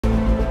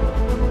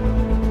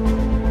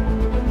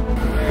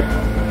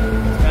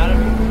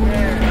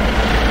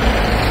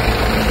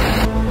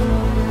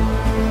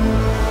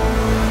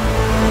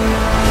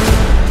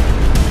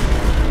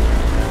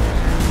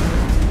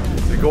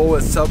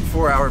was sub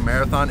 4-hour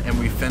marathon, and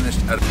we finished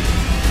at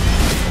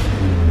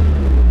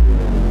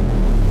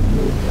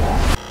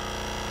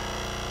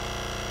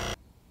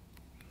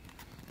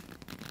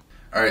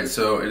All right,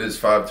 so it is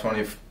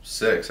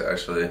 5:26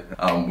 actually.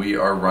 We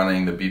are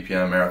running the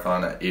BPM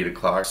marathon at 8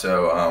 o'clock.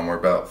 So we're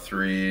about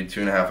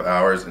 2.5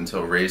 hours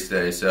until race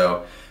day.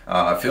 So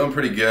feeling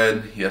pretty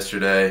good.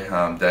 Yesterday,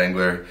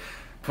 Dangler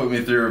put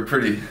me through a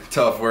pretty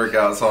tough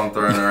workout, so I'm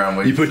throwing around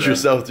weights. You put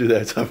yourself through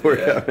that tough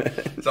workout.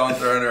 Yeah. So I'm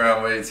throwing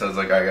around weights, so I was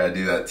like, I gotta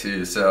do that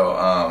too.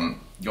 So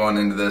going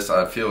into this,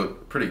 I feel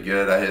pretty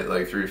good. I hit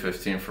like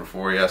 3:15 for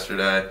 4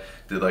 yesterday.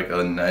 Did like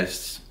a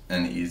nice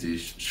and easy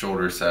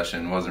shoulder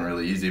session. Wasn't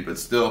really easy, but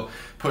still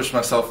pushed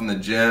myself in the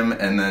gym.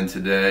 And then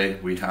today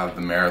we have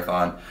the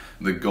marathon.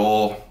 The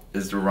goal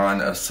is to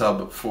run a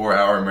sub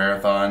 4-hour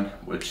marathon,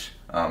 which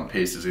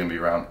pace is gonna be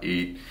around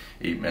 8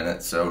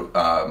 minutes. So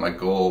my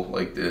goal,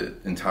 like the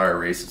entire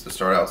race, is to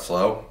start out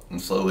slow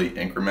and slowly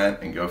increment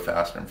and go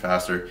faster and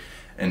faster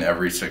in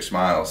every 6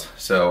 miles.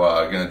 So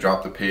gonna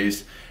drop the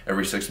pace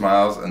every 6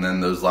 miles, and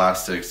then those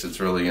last 6, it's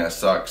really gonna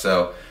suck.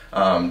 So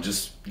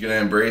just gonna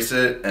embrace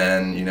it,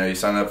 and you know, you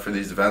sign up for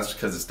these events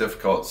because it's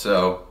difficult.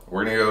 So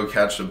we're gonna go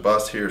catch the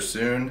bus here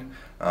soon.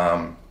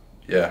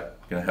 Yeah,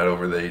 gonna head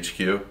over to the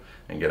HQ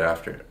and get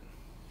after it.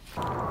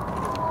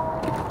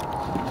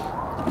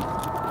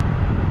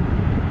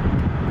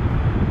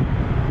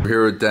 We're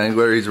here with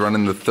Dangler. He's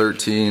running the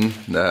 13,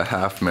 the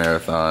half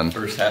marathon.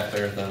 First half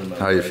marathon.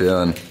 How you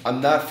feeling? I'm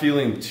not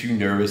feeling too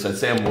nervous. I'd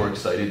say I'm more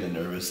excited than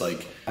nervous.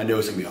 Like, I know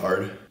it's gonna be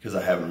hard because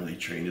I haven't really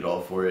trained at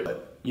all for it.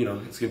 But you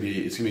know, it's gonna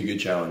be a good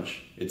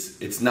challenge.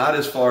 It's not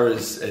as far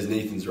as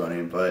Nathan's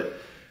running, but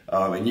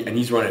and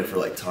he's running for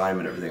like time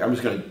and everything. I'm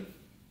just gonna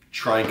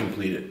try and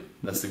complete it.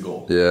 That's the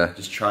goal. Yeah.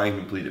 Just try and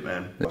complete it,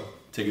 man.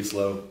 Take it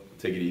slow.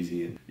 Take it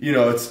easy. And, you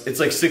know, it's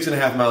like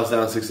 6.5 miles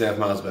down, 6.5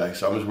 miles back.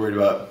 So I'm just worried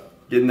about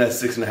getting that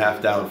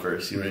 6.5 down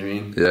first, you know what I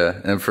mean?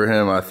 Yeah, and for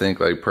him, I think,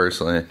 like,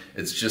 personally,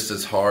 it's just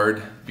as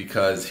hard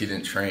because he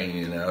didn't train,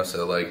 you know?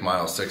 So, like,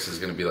 mile 6 is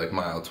gonna be like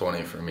mile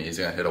 20 for me. He's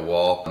gonna hit a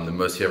wall. The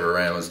most he ever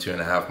ran was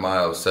 2.5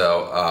 miles.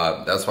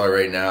 So that's why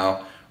right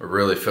now we're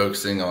really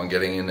focusing on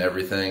getting in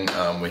everything.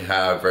 We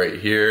have right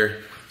here,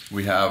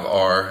 we have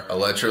our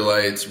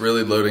electrolytes,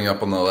 really loading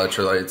up on the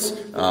electrolytes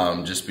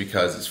just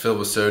because it's filled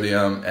with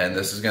sodium, and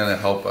this is gonna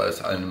help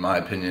us, in my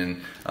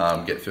opinion,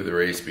 get through the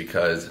race,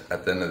 because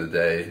at the end of the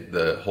day,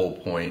 the whole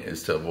point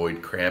is to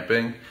avoid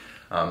cramping.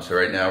 So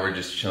right now we're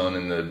just chilling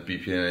in the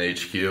BPM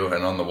HQ,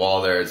 and on the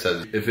wall there it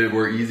says, if it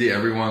were easy,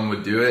 everyone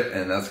would do it,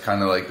 and that's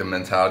kind of like the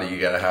mentality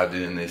you gotta have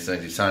doing these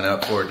things. You sign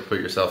up for it to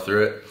put yourself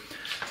through it.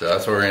 So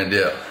that's what we're gonna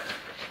do.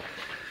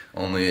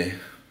 Only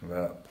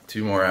about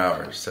 2 more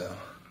hours, so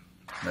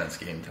that's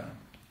game time.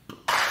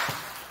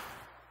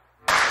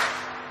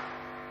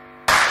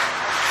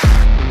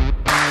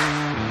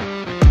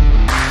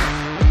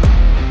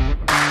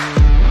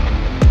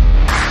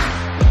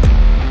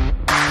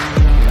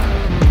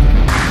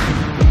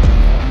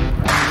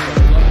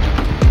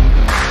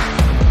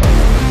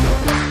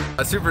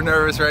 I'm super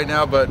nervous right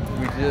now, but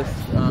we just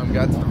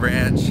got to the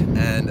ranch,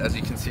 and as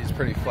you can see, it's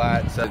pretty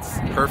flat, so it's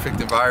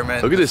perfect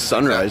environment. Look at this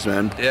sunrise,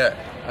 man. Yeah,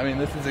 I mean,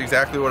 this is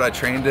exactly what I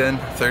trained in,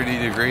 30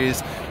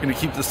 degrees. I'm gonna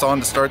keep this on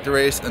to start the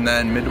race, and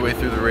then midway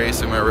through the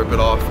race, I'm gonna rip it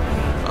off.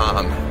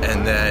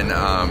 And then,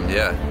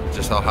 yeah,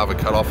 just I'll have a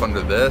cutoff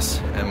under this,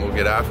 and we'll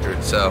get after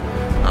it. So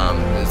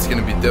it's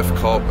gonna be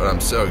difficult, but I'm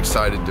so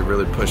excited to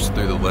really push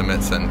through the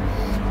limits and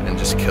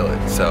just kill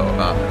it. So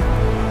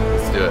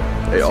let's do it.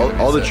 Hey,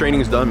 all the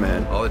training's done,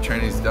 man. All the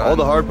training's done. All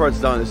the hard part's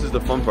done. This is the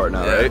fun part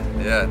now, right?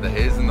 Yeah, the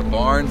hay's in the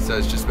barn, so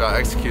it's just about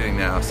executing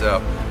now. So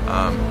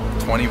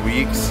 20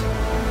 weeks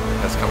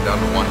has come down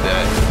to 1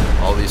 day.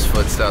 All these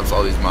footsteps,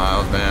 all these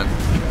miles, man,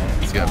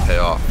 it's gonna pay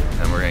off,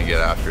 and we're gonna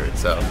get after it.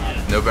 So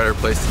no better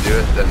place to do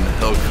it than the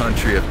hill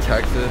country of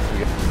Texas.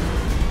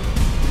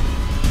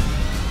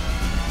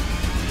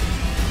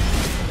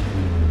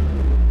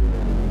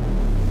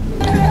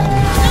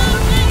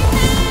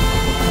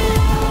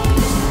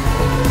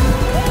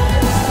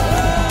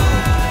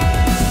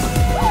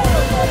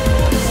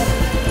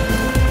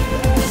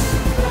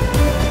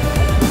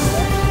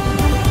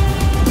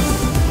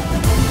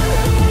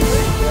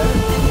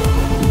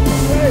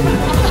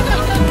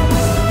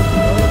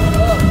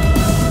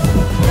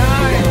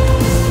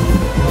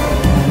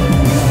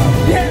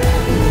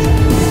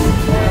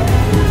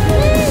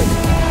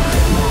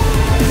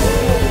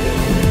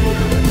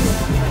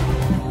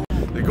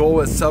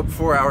 Was sub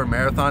 4-hour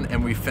marathon,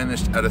 and we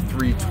finished at a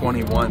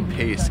 3:21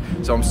 pace.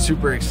 So I'm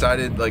super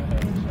excited. Like,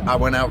 I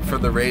went out for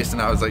the race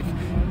and I was like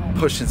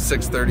pushing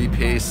 6:30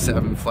 pace,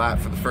 7 flat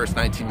for the first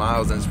 19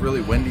 miles, and it's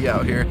really windy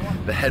out here.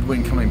 The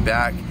headwind coming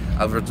back.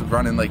 I was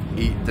running like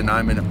 8 to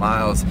 9 minute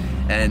miles,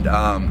 and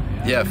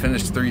yeah,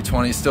 finished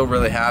 3:20. Still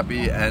really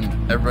happy, and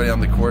everybody on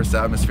the course, the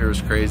atmosphere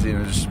was crazy,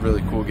 and it was just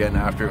really cool getting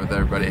after it with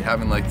everybody,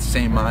 having like the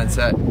same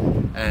mindset,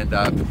 and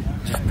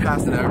just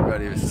passing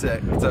everybody. It was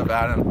sick. What's up,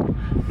 Adam?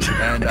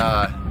 And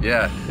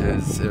yeah,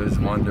 it was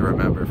one to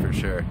remember for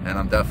sure, and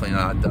I'm definitely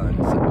not done.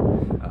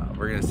 So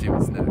we're gonna see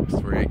what's next.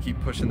 We're gonna keep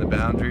pushing the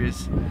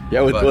boundaries.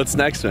 Yeah, what's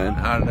next, man?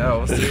 I don't know.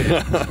 We'll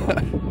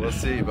see. We'll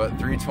see. But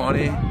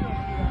 320,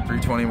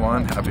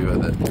 321, happy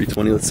with it.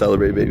 320. Let's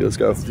celebrate, baby. Let's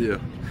go. Let's do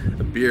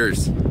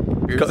beers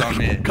on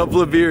me.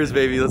 Couple of beers,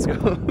 baby. Let's go.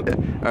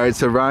 All right.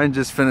 So Ryan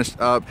just finished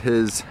up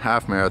his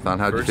half marathon.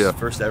 How'd you feel?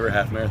 First ever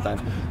half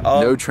marathon.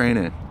 No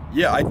training.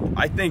 Yeah,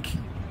 I think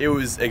it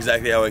was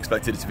exactly how I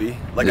expected it to be.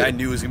 Like, yeah. I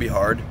knew it was gonna be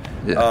hard.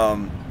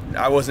 Yeah.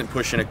 I wasn't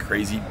pushing a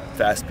crazy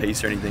fast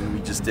pace or anything.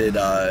 We just did,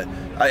 I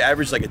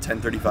averaged like a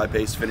 10:35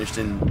 pace, finished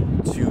in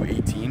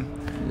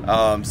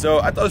 2:18. So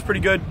I thought it was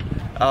pretty good.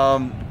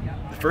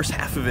 The first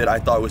half of it I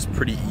thought was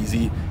pretty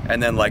easy.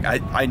 And then like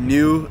I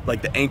knew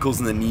like the ankles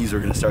and the knees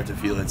were gonna start to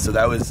feel it. So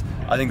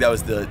I think that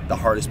was the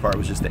hardest part,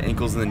 was just the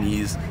ankles and the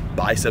knees.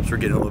 Biceps were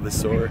getting a little bit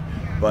sore.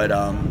 But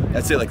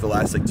I'd say like the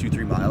last like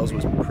 2-3 miles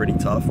was pretty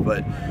tough.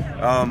 But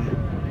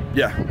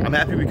yeah, I'm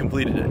happy we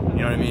completed it. You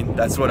know what I mean?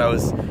 That's what I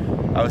was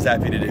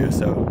happy to do.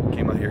 So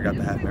came out here, got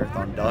the half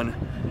marathon done,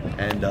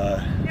 and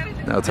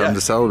now time to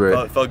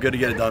celebrate. Felt good to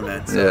get it done,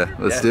 man. So, yeah,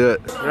 let's do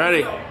it.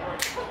 Ready?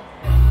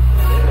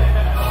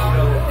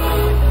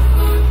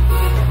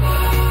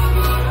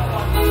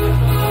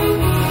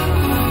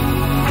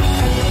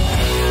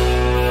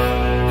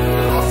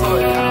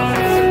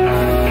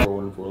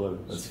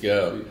 Let's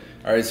go.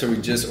 All right, so we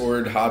just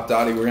ordered Hop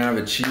Dottie. We're gonna have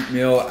a cheat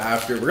meal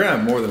after. We're gonna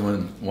have more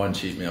than one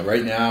cheat meal.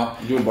 Right now,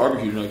 you're doing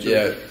barbecue tonight,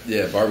 too.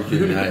 Yeah, barbecue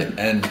tonight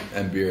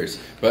and beers.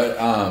 But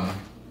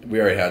we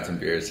already had some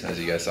beers, as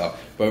you guys saw.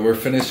 But we're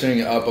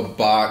finishing up a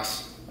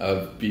box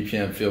of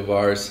BPM Field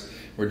Bars.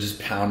 We're just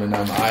pounding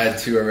them. I had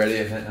 2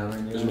 already. How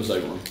many? This was the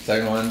second one.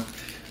 Second one.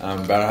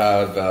 About to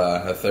have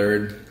a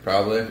third,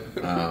 probably.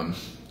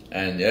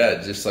 And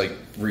yeah, just like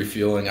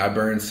refueling. I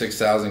burned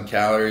 6,000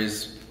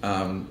 calories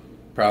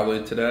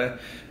probably today.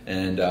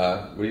 And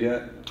what do you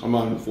got? I'm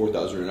on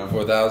 4,000 right now.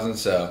 4,000.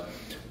 So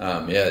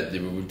yeah,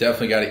 we've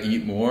definitely got to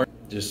eat more.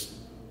 Just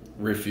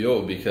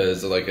refuel,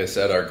 because like I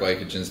said, our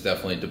glycogen's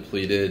definitely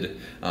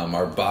depleted.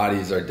 Our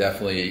bodies are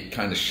definitely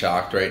kind of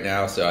shocked right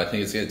now. So I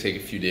think it's going to take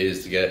a few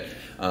days to get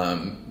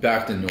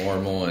back to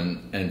normal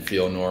and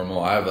feel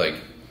normal. I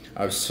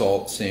have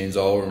salt stains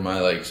all over my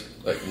like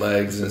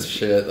legs and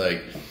shit.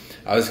 Like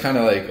I was kind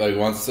of like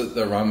once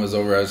the run was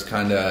over,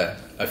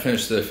 I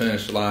finished the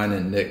finish line,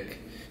 and Nick,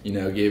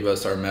 gave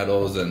us our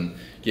medals and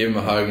gave him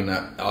a hug, and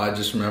I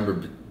just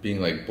remember being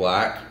like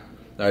black.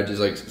 I just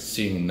like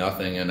seeing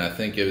nothing, and I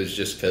think it was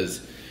just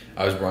because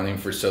I was running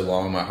for so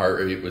long, my heart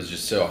rate was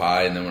just so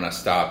high, and then when I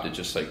stopped, it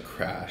just like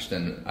crashed,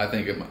 and I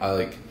think it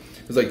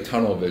was like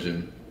tunnel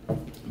vision.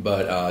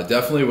 But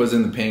definitely was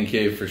in the pain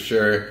cave for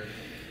sure.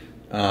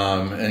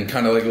 And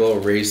kind of like a little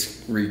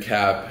race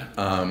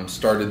recap.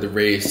 Started the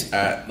race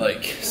at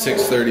like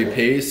 6:30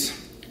 pace.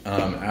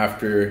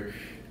 After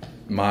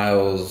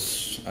mile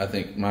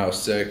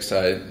 6,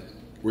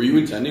 Were you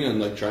intending on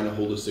like trying to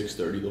hold a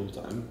 6:30 the whole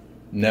time?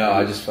 No,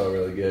 I just felt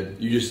really good.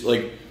 You just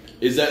like,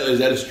 is that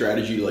a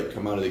strategy to like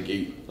come out of the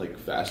gate like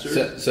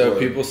faster? So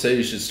people say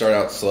you should start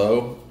out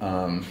slow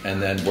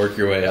and then work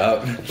your way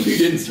up. You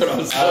didn't start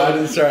out slow. I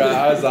didn't start out.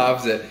 I was the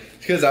opposite.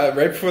 Because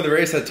right before the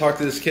race, I talked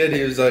to this kid.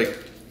 He was like,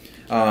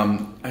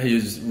 he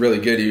was really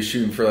good. He was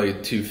shooting for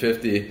like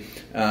 250,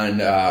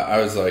 and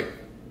I was like,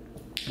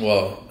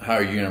 well, how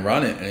are you going to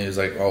run it? And he was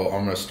like, oh,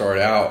 I'm going to start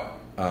out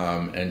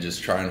and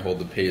just try and hold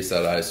the pace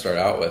that I start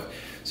out with.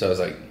 So I was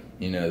like,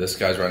 this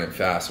guy's running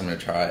fast. I'm going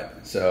to try it.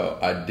 So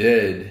I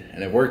did,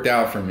 and it worked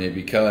out for me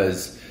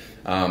because,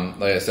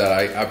 like I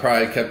said, I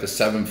probably kept a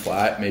 7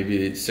 flat,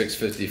 maybe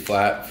 650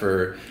 flat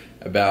for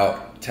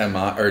about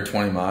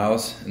 20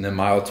 miles. And then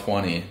mile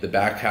 20, the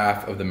back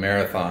half of the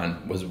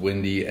marathon was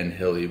windy and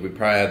hilly. We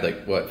probably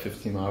had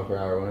 15 mile per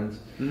hour winds?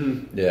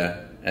 Mm-hmm. Yeah.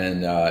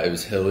 And it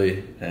was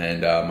hilly,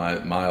 and my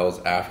miles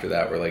after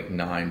that were like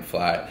 9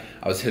 flat.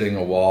 I was hitting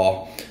a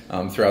wall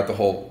throughout the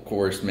whole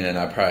course, man.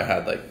 I probably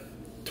had like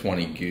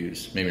 20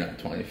 goos, maybe not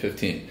 20,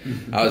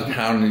 15. I was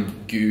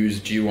pounding goos,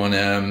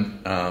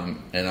 G1M,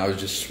 and I was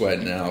just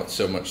sweating out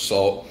so much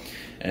salt.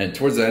 And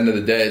towards the end of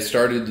the day,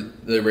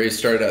 the race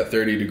started at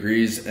 30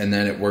 degrees, and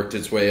then it worked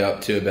its way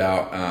up to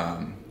about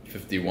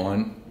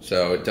 51.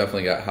 So it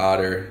definitely got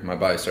hotter. My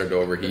body started to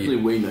overheat.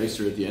 Definitely way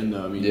nicer at the end,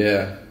 though. I mean,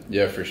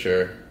 yeah, for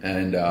sure.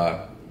 And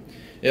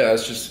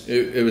it's just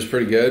it was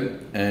pretty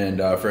good. And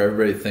for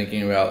everybody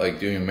thinking about like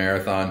doing a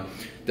marathon,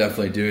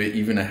 definitely do it.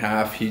 Even a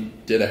half. He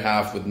did a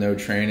half with no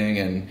training,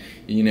 and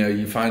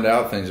you find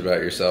out things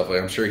about yourself.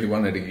 Like I'm sure he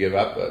wanted to give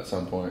up at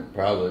some point,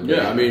 probably.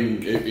 Yeah, I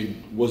mean it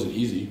wasn't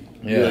easy.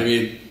 Yeah, you know what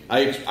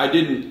I mean, I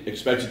didn't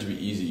expect it to be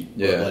easy.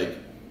 But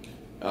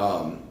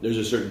there's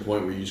a certain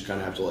point where you just kind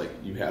of have to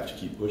you have to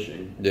keep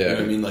pushing. Yeah, you know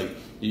what I mean, like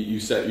you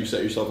set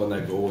yourself on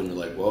that goal, and you're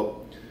like,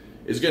 well,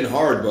 it's getting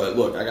hard, but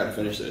look, I got to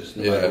finish this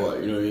no matter what.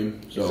 You know what I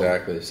mean? So,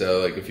 exactly.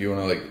 So if you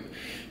want to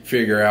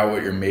figure out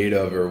what you're made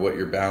of or what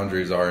your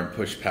boundaries are and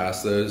push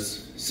past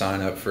those,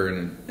 sign up for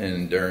an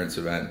endurance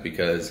event,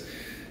 because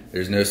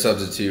there's no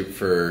substitute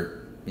for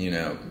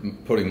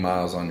putting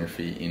miles on your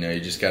feet. You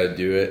just got to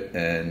do it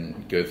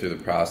and go through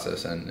the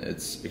process, and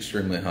it's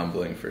extremely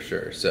humbling for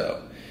sure.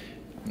 So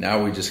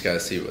Now we just gotta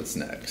see what's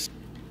next.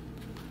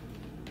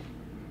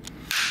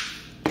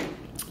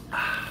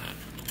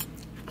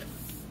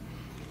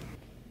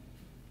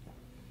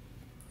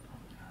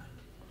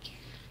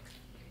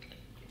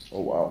 Oh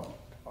wow.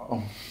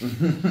 Oh.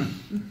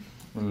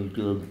 That was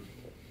good.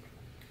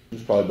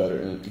 It's probably better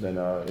than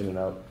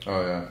In-N-Out.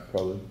 Oh yeah.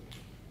 Probably.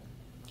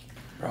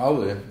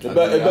 It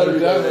better be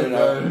better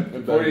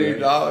than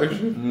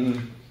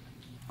 $48.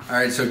 All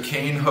right, so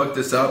Kane hooked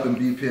us up in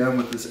BPM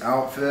with this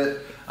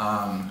outfit.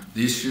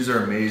 These shoes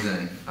are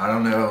amazing. I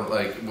don't know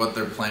like what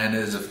their plan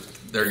is,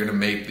 if they're gonna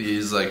make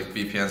these, like if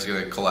BPM's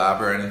gonna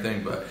collab or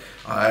anything, but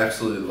I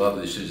absolutely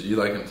love these shoes. You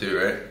like them too,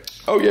 right?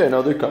 Oh yeah,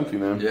 no, they're comfy,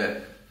 man.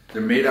 Yeah.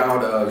 They're made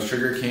out of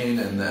sugar cane,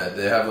 and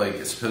they have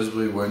like,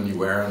 supposedly when you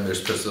wear them, they're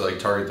supposed to like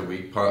target the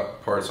weak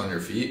parts on your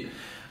feet,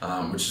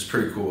 which is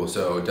pretty cool.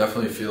 So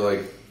definitely feel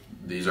like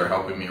these are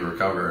helping me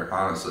recover,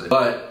 honestly.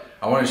 But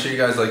I want to show you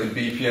guys like the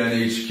BPN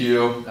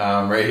HQ.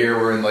 Right here,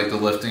 we're in like the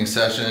lifting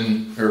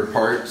session or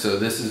part. So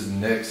this is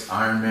Nick's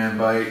Ironman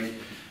bike,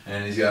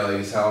 and he's got like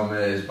his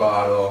helmet, his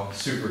bottle,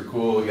 super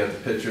cool. We got the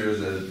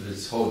pictures of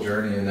his whole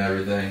journey and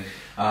everything.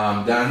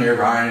 Down here,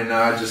 Ryan and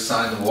I just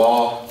signed the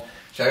wall.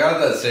 Check out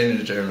that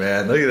signature,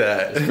 man. Look at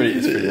that. It's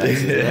pretty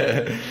nice.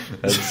 Yeah.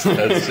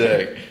 That's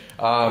sick.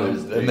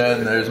 And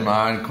then there's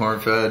mine,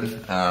 corn-fed.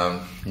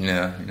 You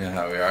know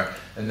how we are.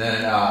 And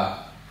then,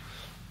 yeah,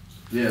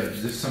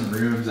 there's some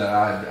rooms that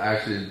I've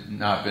actually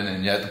not been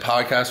in yet. The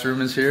podcast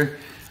room is here.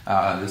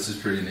 This is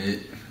pretty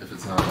neat, if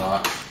it's not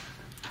locked.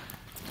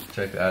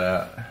 Check that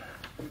out.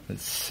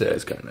 It's sick.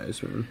 It's kind of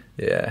nice, man.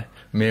 Yeah.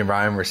 Me and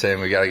Ryan were saying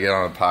we got to get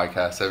on a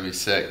podcast. That'd be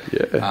sick.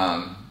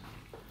 Yeah.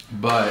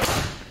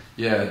 But...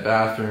 yeah,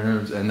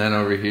 bathrooms, and then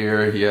over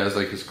here he has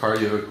like his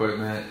cardio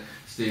equipment,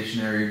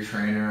 stationary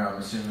trainer. I'm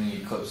assuming he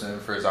clips in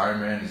for his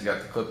Ironman. He's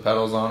got the clip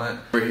pedals on it.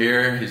 Over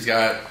here he's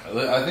got,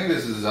 I think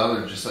this is his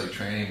other just like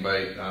training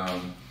bike.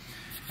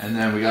 And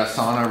then we got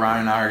sauna.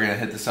 Ryan and I are gonna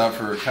hit this up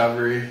for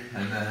recovery.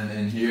 And then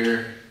in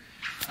here,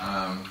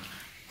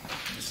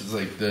 this is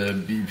like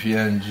the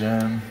BPN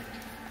gym.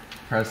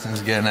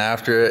 Preston's getting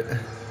after it.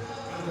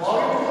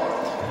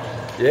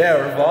 Yeah,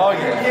 we're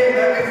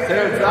vlogging.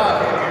 Say what's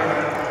up.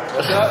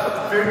 What's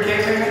up? Food came?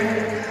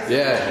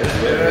 Yeah, it's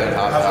good.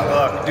 How's it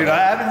look? Dude, I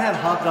haven't had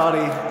hot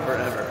dotty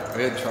forever.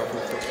 We had truffle.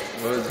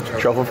 What was the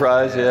Truffle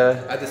fries,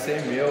 yeah. I had the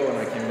same meal when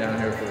I came down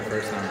here for the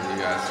first time with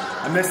you guys.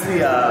 I missed the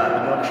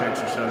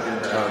milkshakes are so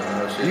good. Oh,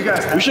 the milkshake. You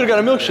guys, We should have got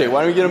a milkshake.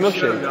 Why don't we get a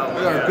milkshake?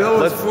 Our bill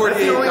was That's the only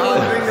thing $48.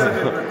 that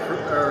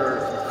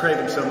I've been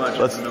craving so much.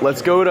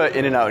 Let's go to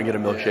In-N-Out and get a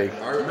milkshake.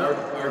 Our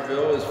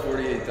bill was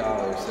 $48.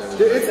 So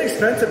Dude, it's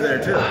expensive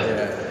there too.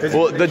 yeah.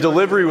 Well, the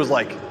delivery was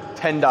like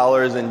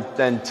 $10 and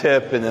then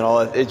tip and then all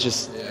that. It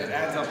just It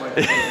adds up like.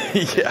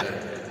 yeah,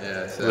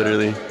 Yeah. So,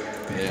 literally.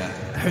 Yeah.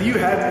 Have you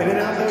had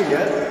In-N-Out though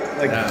yet?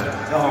 Like,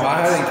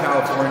 I had in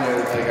California.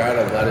 Like I had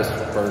a lettuce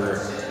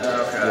burger.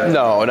 okay.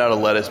 No, not a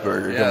lettuce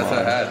burger. Yeah, Come that's on.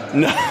 what I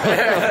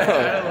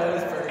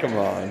had. No. Come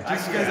on.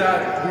 Just because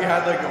we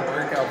had like a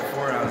workout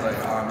before, and I was like,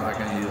 oh, I'm not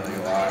gonna eat like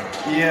a lot.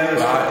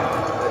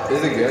 Yeah.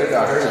 Is it good?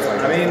 I heard it's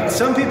like. I mean,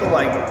 some people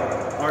like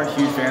aren't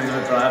huge fans of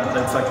it, but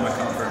that's like my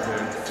comfort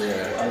food.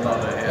 Yeah. I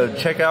love it. Yeah.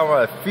 Check out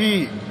my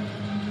feet.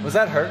 Was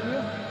that hurting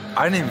you?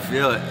 I didn't even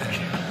feel it.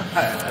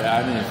 Yeah,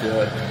 I didn't even feel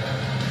it.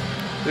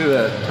 Look at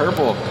that,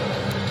 purple.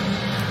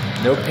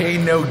 No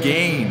pain, no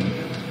gain.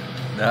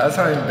 No, that's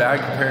not even bad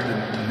compared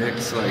to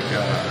Nick's like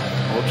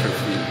ultra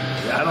feet.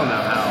 Yeah, I don't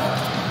know how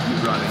you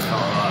run in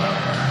Colorado.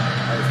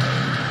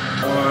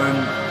 One,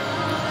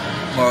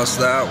 lost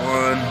that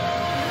one.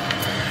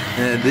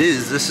 And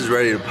this is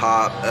ready to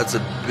pop. That's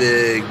a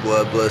big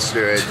blood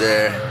blister right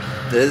there.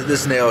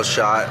 This nail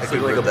shot. I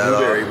could like rip a that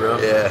blueberry, off. bro.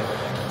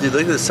 Yeah. Dude,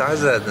 look at the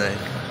size of that thing.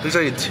 Looks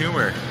like a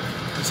tumor.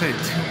 Looks like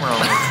a tumor on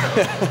my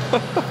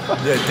toe.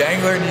 Yeah,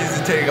 Dangler needs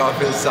to take off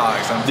his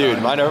socks.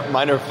 Dude, mine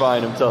are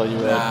fine. I'm telling you,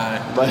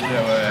 man. Nah,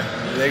 no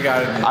way. They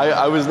got it.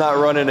 I was not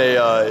running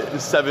a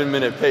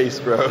 7-minute pace,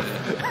 bro.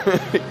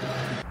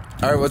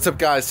 All right, what's up,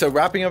 guys? So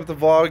wrapping up the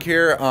vlog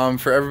here,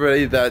 for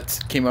everybody that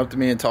came up to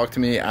me and talked to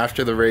me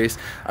after the race,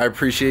 I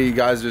appreciate you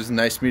guys. It was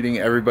nice meeting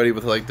everybody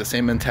with like the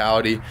same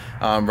mentality.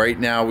 Right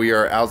now we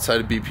are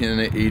outside of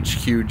BPN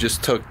HQ,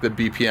 just took the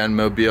BPN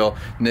mobile.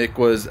 Nick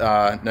was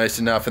nice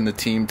enough in the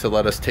team to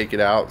let us take it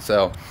out.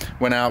 So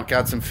went out,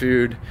 got some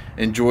food,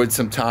 enjoyed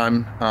some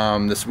time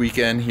this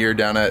weekend here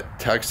down at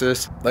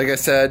Texas. Like I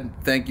said,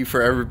 thank you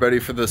for everybody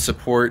for the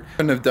support.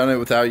 Couldn't have done it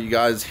without you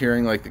guys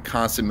hearing like the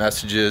constant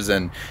messages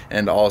and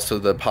also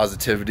the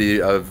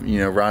positivity of, you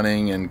know,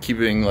 running and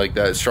keeping like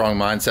that strong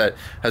mindset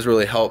has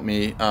really helped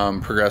me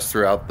progress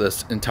throughout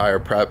this entire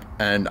prep.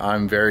 And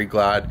I'm very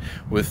glad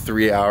with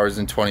 3 hours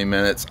and 20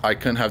 minutes. I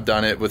couldn't have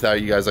done it without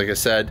you guys. Like I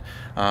said,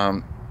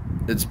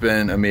 it's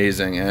been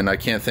amazing, and I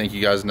can't thank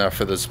you guys enough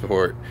for the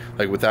support.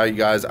 Like without you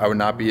guys, I would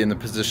not be in the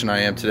position I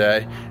am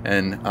today.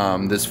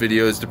 And this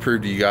video is to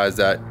prove to you guys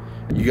that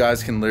you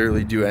guys can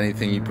literally do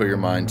anything you put your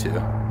mind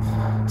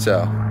to.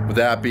 So with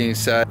that being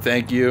said,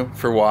 thank you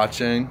for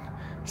watching.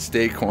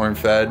 Stay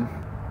corn-fed,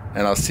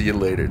 and I'll see you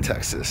later,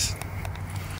 Texas.